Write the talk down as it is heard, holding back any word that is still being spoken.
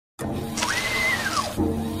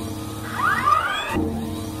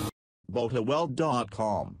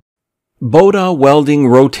BotaWeld.com. Bota welding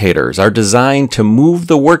rotators are designed to move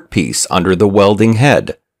the workpiece under the welding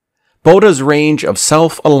head. Bota's range of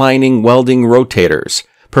self-aligning welding rotators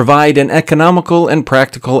provide an economical and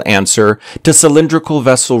practical answer to cylindrical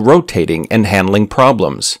vessel rotating and handling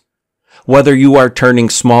problems. Whether you are turning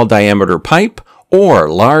small diameter pipe or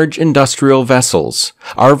large industrial vessels,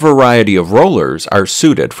 our variety of rollers are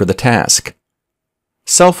suited for the task.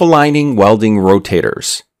 Self-aligning welding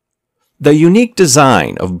rotators. The unique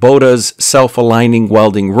design of Bota's self-aligning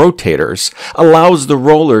welding rotators allows the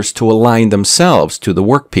rollers to align themselves to the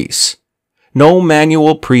workpiece. No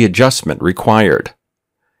manual pre-adjustment required.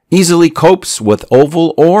 Easily copes with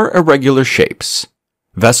oval or irregular shapes.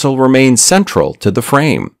 Vessel remains central to the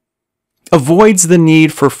frame. Avoids the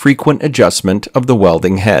need for frequent adjustment of the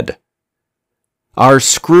welding head. Our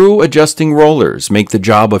screw-adjusting rollers make the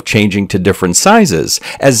job of changing to different sizes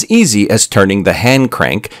as easy as turning the hand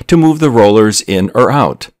crank to move the rollers in or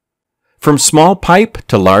out. From small pipe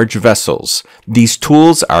to large vessels, these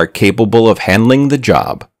tools are capable of handling the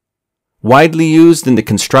job. Widely used in the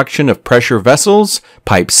construction of pressure vessels,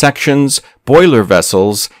 pipe sections, boiler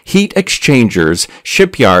vessels, heat exchangers,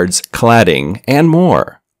 shipyards, cladding, and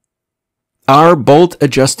more. Our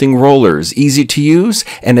bolt-adjusting rollers easy to use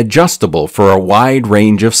and adjustable for a wide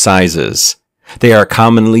range of sizes. They are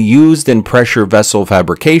commonly used in pressure vessel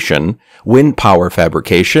fabrication, wind power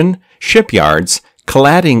fabrication, shipyards,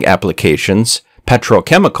 cladding applications,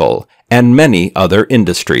 petrochemical, and many other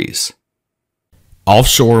industries.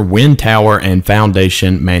 Offshore wind tower and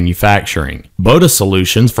foundation manufacturing. Bota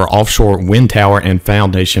solutions for offshore wind tower and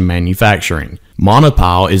foundation manufacturing.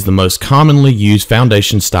 Monopile is the most commonly used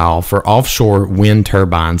foundation style for offshore wind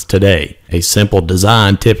turbines today. A simple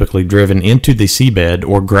design typically driven into the seabed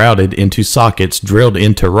or grouted into sockets drilled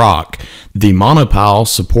into rock. The monopile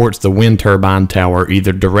supports the wind turbine tower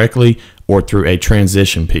either directly or through a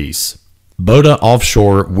transition piece. Bota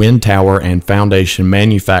Offshore Wind Tower and Foundation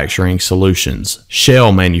Manufacturing Solutions.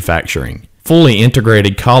 Shell Manufacturing. Fully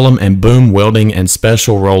integrated column and boom welding and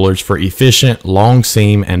special rollers for efficient long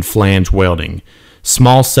seam and flange welding.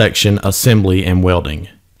 Small section assembly and welding.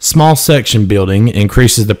 Small section building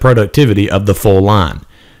increases the productivity of the full line.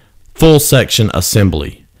 Full section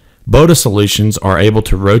assembly. Bota solutions are able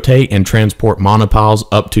to rotate and transport monopiles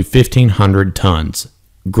up to 1,500 tons.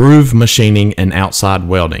 Groove machining and outside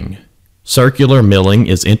welding. Circular milling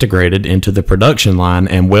is integrated into the production line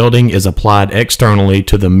and welding is applied externally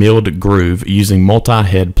to the milled groove using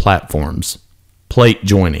multi-head platforms. Plate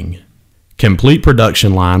joining. Complete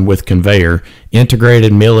production line with conveyor,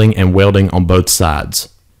 integrated milling and welding on both sides.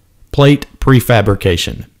 Plate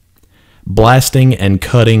prefabrication. Blasting and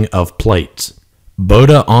cutting of plates.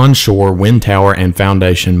 Bota Onshore Wind Tower and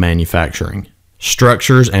Foundation Manufacturing.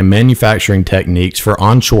 Structures and manufacturing techniques for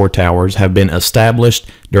onshore towers have been established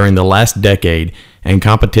during the last decade, and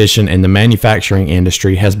competition in the manufacturing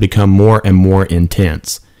industry has become more and more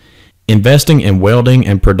intense. Investing in welding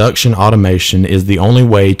and production automation is the only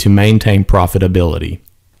way to maintain profitability.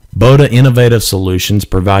 Bota innovative solutions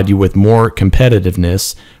provide you with more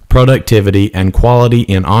competitiveness, productivity, and quality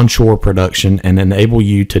in onshore production and enable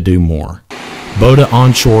you to do more. Bota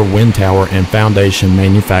Onshore Wind Tower and Foundation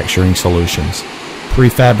Manufacturing Solutions.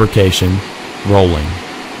 Prefabrication, rolling.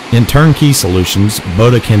 In turnkey solutions,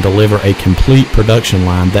 Bota can deliver a complete production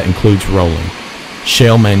line that includes rolling.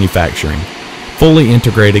 Shell Manufacturing. Fully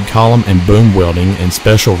integrated column and boom welding and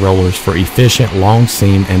special rollers for efficient long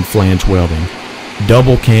seam and flange welding.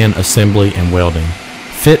 Double can assembly and welding.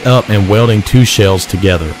 Fit up and welding two shells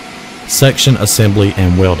together. Section assembly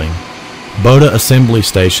and welding. Bota assembly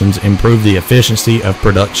stations improve the efficiency of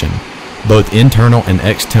production. Both internal and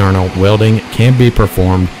external welding can be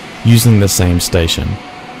performed using the same station.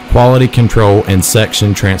 Quality control and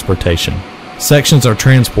section transportation. Sections are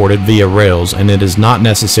transported via rails and it is not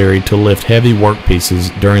necessary to lift heavy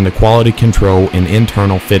workpieces during the quality control and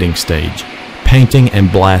internal fitting stage. Painting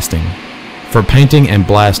and blasting. For painting and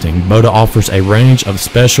blasting, Bota offers a range of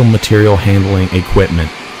special material handling equipment.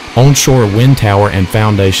 Onshore wind tower and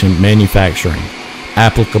foundation manufacturing.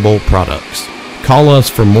 Applicable products. Call us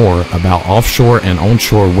for more about offshore and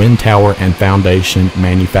onshore wind tower and foundation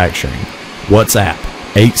manufacturing. WhatsApp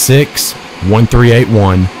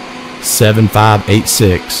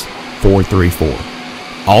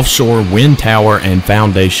 86-1381-7586-434. Offshore wind tower and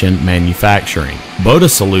foundation manufacturing. Bota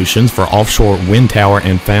solutions for offshore wind tower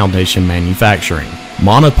and foundation manufacturing.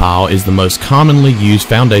 Monopile is the most commonly used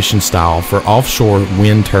foundation style for offshore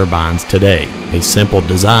wind turbines today. A simple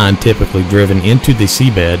design typically driven into the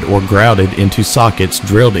seabed or grouted into sockets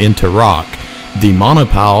drilled into rock. The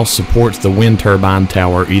monopile supports the wind turbine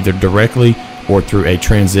tower either directly or through a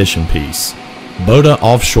transition piece. Boda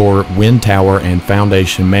Offshore Wind Tower and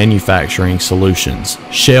Foundation Manufacturing Solutions,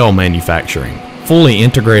 Shell Manufacturing. Fully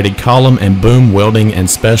integrated column and boom welding and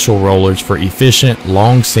special rollers for efficient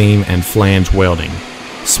long seam and flange welding.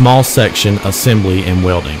 Small section assembly and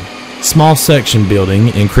welding. Small section building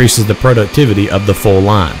increases the productivity of the full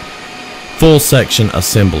line. Full section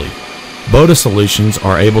assembly. Boda solutions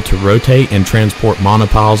are able to rotate and transport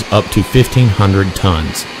monopiles up to 1,500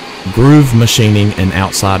 tons. Groove machining and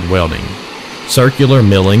outside welding. Circular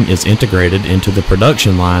milling is integrated into the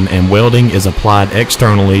production line and welding is applied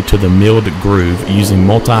externally to the milled groove using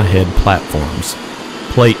multi-head platforms.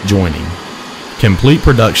 Plate joining. Complete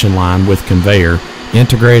production line with conveyor,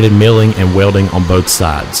 integrated milling and welding on both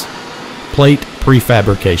sides. Plate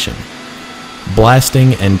prefabrication.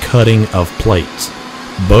 Blasting and cutting of plates.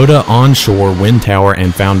 Boda Onshore Wind Tower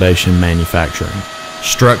and Foundation Manufacturing.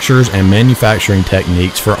 Structures and manufacturing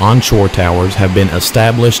techniques for onshore towers have been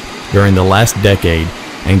established during the last decade,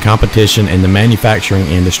 and competition in the manufacturing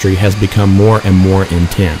industry has become more and more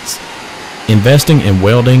intense. Investing in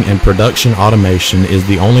welding and production automation is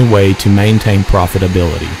the only way to maintain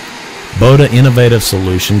profitability. Boda Innovative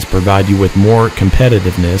Solutions provide you with more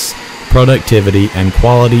competitiveness, productivity, and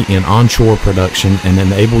quality in onshore production and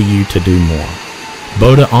enable you to do more.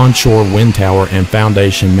 Boda Onshore Wind Tower and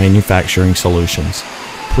Foundation Manufacturing Solutions.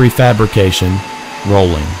 Prefabrication,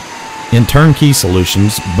 rolling. In turnkey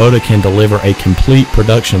solutions, Boda can deliver a complete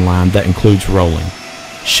production line that includes rolling.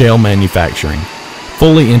 Shell Manufacturing.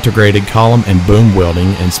 Fully integrated column and boom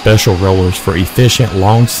welding and special rollers for efficient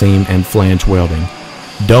long seam and flange welding.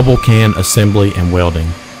 Double can assembly and welding.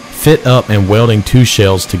 Fit up and welding two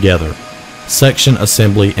shells together. Section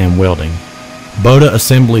assembly and welding. Boda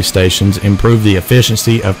assembly stations improve the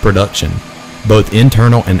efficiency of production. Both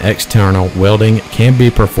internal and external welding can be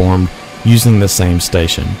performed using the same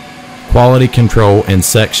station. Quality control and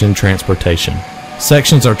section transportation.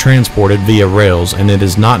 Sections are transported via rails and it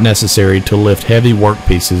is not necessary to lift heavy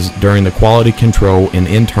workpieces during the quality control and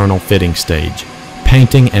internal fitting stage.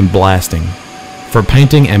 Painting and blasting. For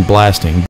painting and blasting,